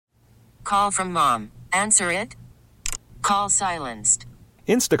call from mom. Answer it. Call silenced.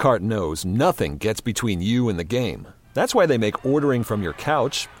 Instacart knows nothing gets between you and the game. That's why they make ordering from your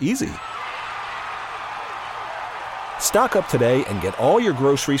couch easy. Stock up today and get all your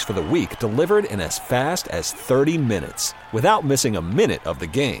groceries for the week delivered in as fast as 30 minutes without missing a minute of the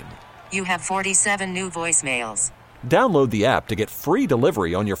game. You have 47 new voicemails. Download the app to get free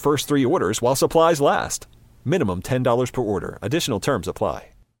delivery on your first 3 orders while supplies last. Minimum $10 per order. Additional terms apply.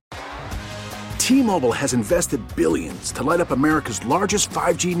 T-Mobile has invested billions to light up America's largest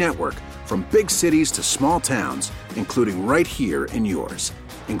 5G network, from big cities to small towns, including right here in yours.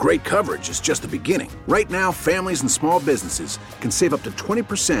 And great coverage is just the beginning. Right now, families and small businesses can save up to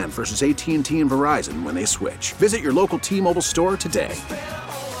 20% versus AT&T and Verizon when they switch. Visit your local T-Mobile store today.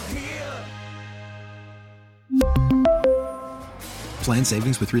 Plan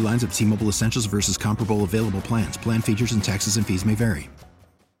savings with 3 lines of T-Mobile Essentials versus comparable available plans. Plan features and taxes and fees may vary.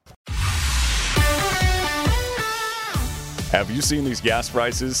 Have you seen these gas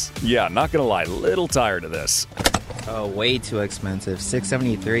prices? Yeah, not gonna lie, little tired of this. Oh, way too expensive.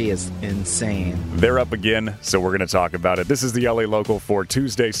 $6.73 is insane. They're up again, so we're going to talk about it. This is the LA Local for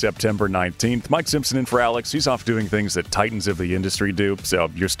Tuesday, September 19th. Mike Simpson in for Alex. He's off doing things that titans of the industry do, so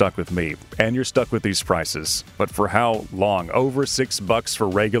you're stuck with me. And you're stuck with these prices. But for how long? Over $6 for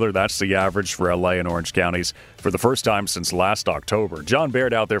regular. That's the average for LA and Orange counties for the first time since last October. John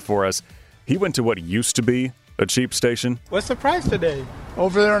Baird out there for us. He went to what used to be a cheap station. What's the price today?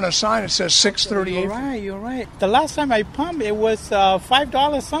 Over there on the sign, it says $6.38. You're right. The last time I pumped, it was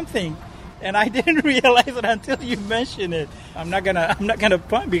 $5 something, and I didn't realize it until you mentioned it. I'm not gonna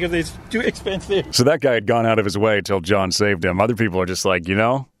pump because it's too expensive. So that guy had gone out of his way till John saved him. Other people are just like,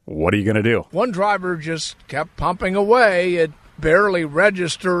 what are you gonna do? One driver just kept pumping away. It barely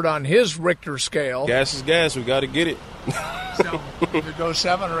registered on his Richter scale. Gas is gas. We got to get it. So it could go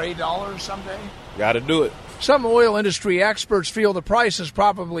 $7 or $8 someday. Got to do it. Some oil industry experts feel the price has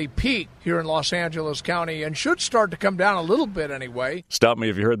probably peaked here in Los Angeles County and should start to come down a little bit anyway. Stop me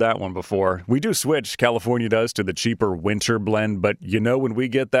if you heard that one before. We do switch, California does, to the cheaper winter blend, but when we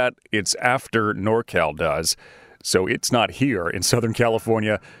get that, it's after NorCal does. So it's not here in Southern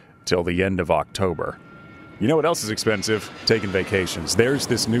California till the end of October. You know what else is expensive? Taking vacations. There's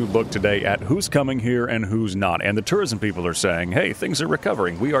this new look today at who's coming here and who's not. And the tourism people are saying, hey, things are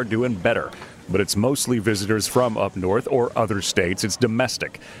recovering. We are doing better. But it's mostly visitors from up north or other states. It's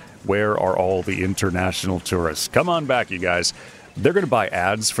domestic. Where are all the international tourists? Come on back, you guys. They're going to buy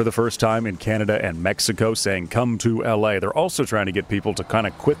ads for the first time in Canada and Mexico saying, come to LA. They're also trying to get people to kind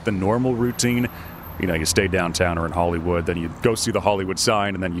of quit the normal routine. You stay downtown or in Hollywood, then you go see the Hollywood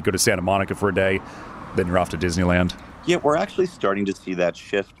sign, and then you go to Santa Monica for a day. Then you're off to Disneyland. Yeah, we're actually starting to see that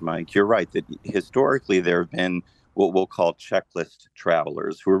shift, Mike. You're right that historically there have been what we'll call checklist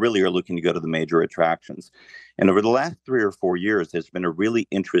travelers who really are looking to go to the major attractions. And over the last 3 or 4 years, there's been a really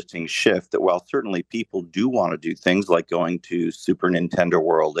interesting shift that while certainly people do want to do things like going to Super Nintendo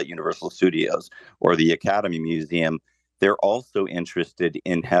World at Universal Studios or the Academy Museum, they're also interested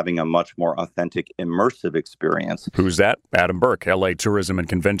in having a much more authentic, immersive experience. Who's that? Adam Burke, LA Tourism and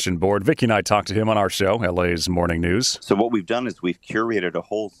Convention Board. Vicki and I talked to him on our show, LA's Morning News. So what we've done is we've curated a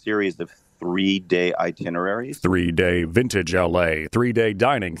whole series of 3-day itineraries. 3-day vintage LA, 3-day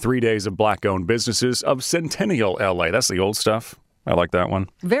dining, 3 days of black-owned businesses of Centennial LA. That's the old stuff. I like that one.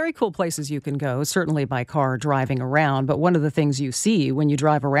 Very cool places you can go, certainly by car driving around. But one of the things you see when you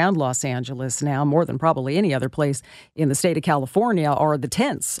drive around Los Angeles now, more than probably any other place in the state of California, are the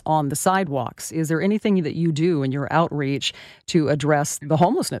tents on the sidewalks. Is there anything that you do in your outreach to address the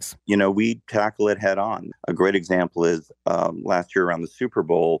homelessness? We tackle it head on. A great example is last year around the Super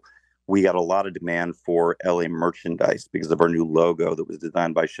Bowl, we got a lot of demand for LA merchandise because of our new logo that was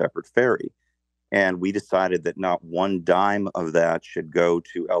designed by Shepard Fairey. And we decided that not one dime of that should go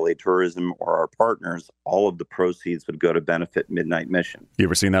to LA Tourism or our partners. All of the proceeds would go to benefit Midnight Mission. You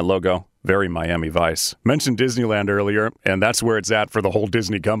ever seen that logo? Very Miami Vice. Mentioned Disneyland earlier, and that's where it's at for the whole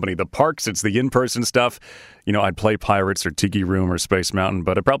Disney company. The parks, it's the in-person stuff. I'd play Pirates or Tiki Room or Space Mountain,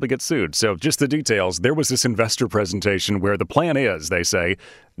 but I'd probably get sued. So just the details. There was this investor presentation where the plan is, they say,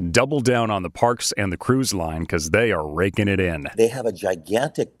 double down on the parks and the cruise line because they are raking it in. They have a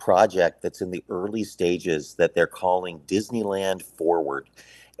gigantic project that's in the early stages that they're calling Disneyland Forward.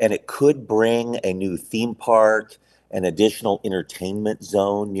 And it could bring a new theme park, an additional entertainment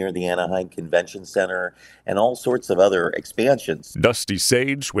zone near the Anaheim Convention Center, and all sorts of other expansions. Dusty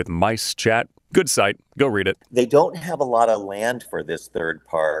Sage with Mice Chat. Good site. Go read it. They don't have a lot of land for this third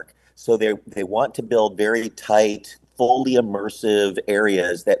park, so they want to build very tight, fully immersive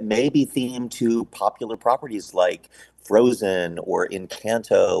areas that may be themed to popular properties like Frozen or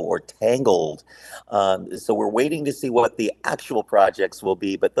Encanto or Tangled. So we're waiting to see what the actual projects will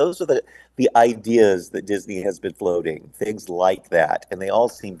be, but those are the ideas that Disney has been floating, things like that, and they all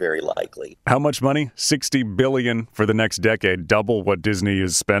seem very likely. How much money? $60 billion for the next decade, double what Disney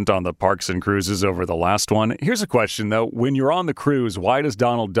has spent on the parks and cruises over the last one. Here's a question, though. When you're on the cruise, why does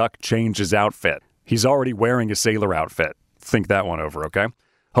Donald Duck change his outfit? He's already wearing a sailor outfit. Think that one over, okay?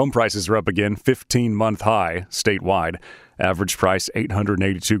 Home prices are up again, 15-month high statewide. Average price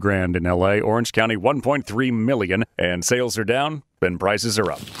 $882,000 in LA, Orange County $1.3 million, and sales are down, and prices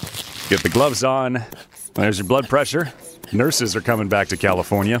are up. Get the gloves on. There's your blood pressure. Nurses are coming back to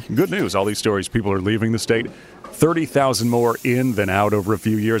California. Good news, all these stories, people are leaving the state. 30,000 more in than out over a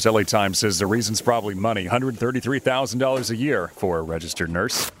few years. LA Times says the reason's probably money. $133,000 a year for a registered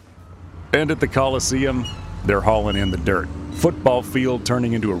nurse. And at the Coliseum, they're hauling in the dirt. Football field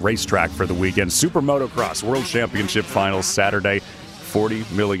turning into a racetrack for the weekend. Super Motocross World Championship Finals Saturday. 40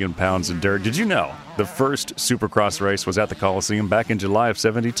 million pounds of dirt. Did you know the first Supercross race was at the Coliseum back in July of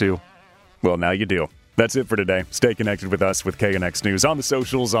 '72? Well, now you do. That's it for today. Stay connected with us with KNX News on the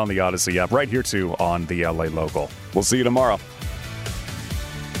socials, on the Odyssey app, right here too on the LA Local. We'll see you tomorrow.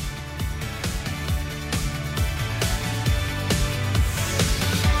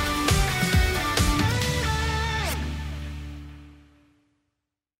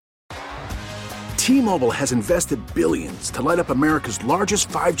 T-Mobile has invested billions to light up America's largest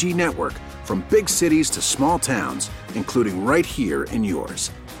 5G network, from big cities to small towns, including right here in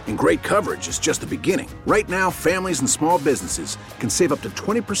yours. And great coverage is just the beginning. Right now, families and small businesses can save up to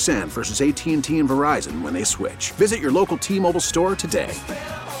 20% versus AT&T and Verizon when they switch. Visit your local T-Mobile store today.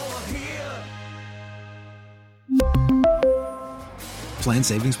 Plan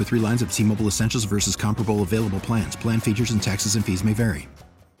savings with 3 lines of T-Mobile Essentials versus comparable available plans. Plan features and taxes and fees may vary.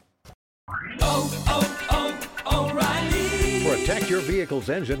 Protect your vehicle's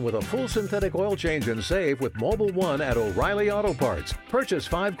engine with a full synthetic oil change and save with Mobil 1 at O'Reilly Auto Parts. Purchase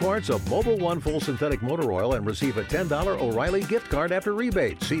 5 quarts of Mobil 1 full synthetic motor oil and receive a $10 O'Reilly gift card after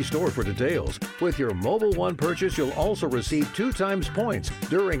rebate. See store for details. With your Mobil 1 purchase, you'll also receive 2 times points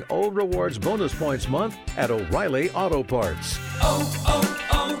during O Rewards Bonus Points Month at O'Reilly Auto Parts.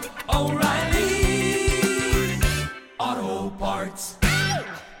 O'Reilly Auto Parts.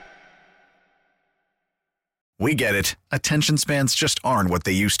 We get it. Attention spans just aren't what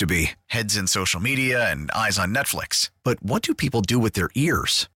they used to be. Heads in social media and eyes on Netflix. But what do people do with their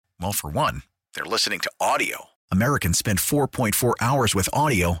ears? Well, for one, they're listening to audio. Americans spend 4.4 hours with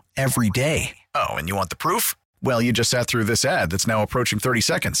audio every day. Oh, and you want the proof? Well, you just sat through this ad that's now approaching 30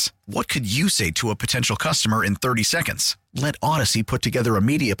 seconds. What could you say to a potential customer in 30 seconds? Let Odyssey put together a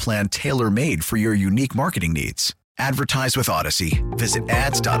media plan tailor-made for your unique marketing needs. Advertise with Odyssey. Visit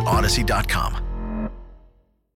ads.odyssey.com.